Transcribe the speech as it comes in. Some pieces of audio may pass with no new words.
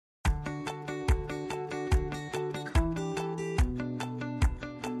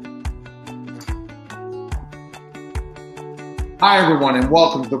Hi, everyone, and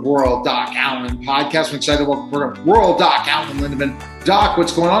welcome to the Rural Doc Allen podcast. I'm excited to welcome to Rural Doc Allen Lindeman. Doc,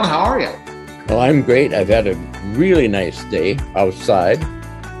 what's going on? How are you? Well, I'm great. I've had a really nice day outside.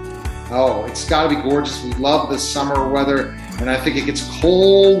 Oh, it's got to be gorgeous. We love the summer weather, and I think it gets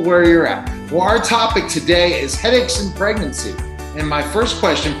cold where you're at. Well, our topic today is headaches in pregnancy. And my first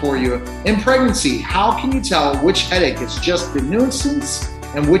question for you, in pregnancy, how can you tell which headache is just a nuisance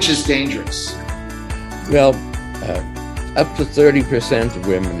and which is dangerous? Well, up to 30% of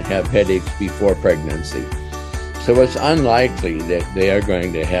women have headaches before pregnancy. So it's unlikely that they are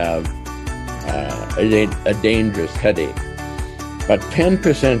going to have a dangerous headache. But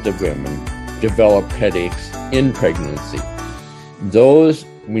 10% of women develop headaches in pregnancy. Those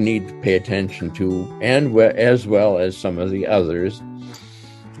we need to pay attention to, and as well as some of the others.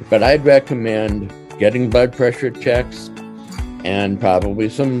 But I'd recommend getting blood pressure checks and probably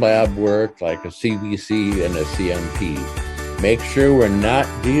some lab work like a CBC and a CMP. Make sure we're not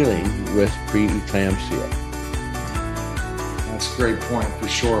dealing with preeclampsia. That's a great point for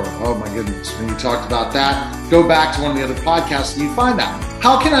sure. Oh my goodness. When you talked about that, go back to one of the other podcasts and you find out.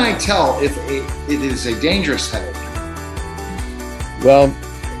 How can I tell if it is a dangerous headache? Well,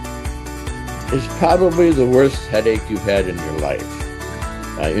 it's probably the worst headache you've had in your life.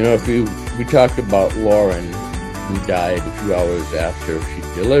 If we talked about Lauren, who died a few hours after she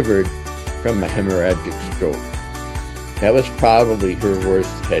delivered from a hemorrhagic stroke. That was probably her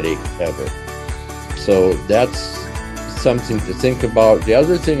worst headache ever. So that's something to think about. The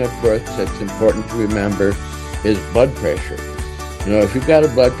other thing, of course, that's important to remember is blood pressure. If you've got a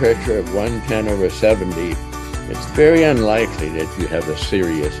blood pressure of 110/70, it's very unlikely that you have a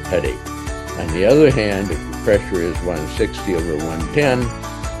serious headache. On the other hand, if your pressure is 160/110,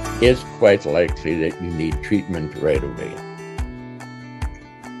 it's quite likely that you need treatment right away.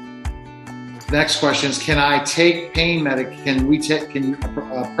 Next question is, can I take pain can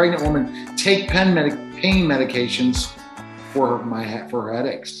a pregnant woman take pain medications for her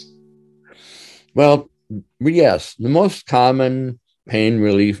headaches? Well, yes. The most common pain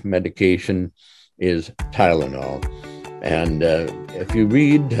relief medication is Tylenol. And if you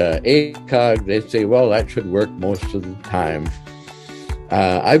read ACOG, they say, well, that should work most of the time.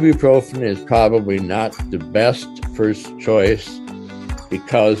 Ibuprofen is probably not the best first choice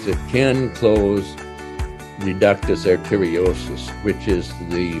because it can close the ductus arteriosus, which is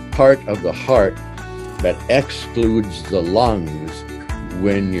the part of the heart that excludes the lungs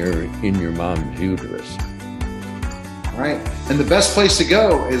when you're in your mom's uterus. All right. And the best place to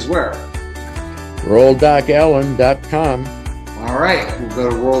go is where? RuralDocAllen.com. All right. We'll go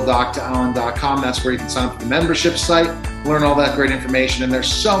to RuralDocAllen.com. That's where you can sign up for the membership site, learn all that great information. And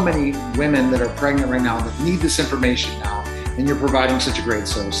there's so many women that are pregnant right now that need this information now. And you're providing such a great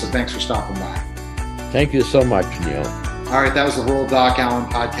service. So thanks for stopping by. Thank you so much, Neil. All right. That was the Rural Doc Allen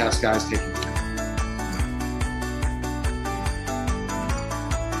podcast, guys. Take care.